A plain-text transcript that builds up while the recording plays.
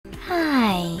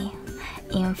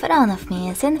In front of me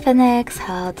is Infinix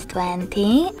Hot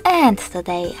 20, and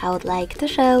today I would like to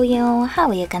show you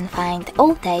how you can find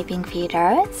all typing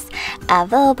features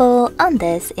available on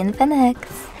this Infinix.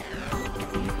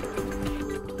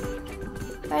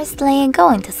 Firstly,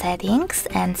 go into Settings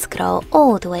and scroll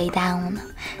all the way down.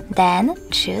 Then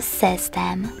choose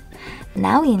System.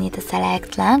 Now you need to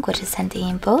select Languages and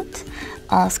Input,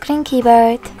 On-Screen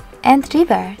Keyboard and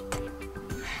Revert.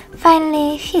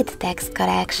 Finally, hit Text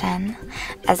Correction.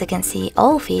 As you can see,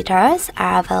 all features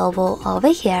are available over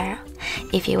here.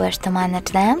 If you wish to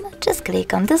manage them, just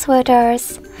click on the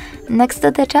switchers next to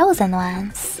the chosen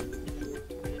ones.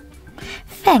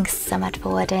 Thanks so much for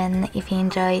watching. If you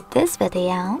enjoyed this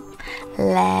video,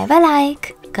 leave a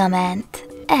like, comment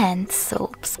and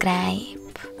subscribe.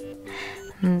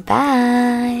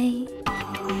 Bye!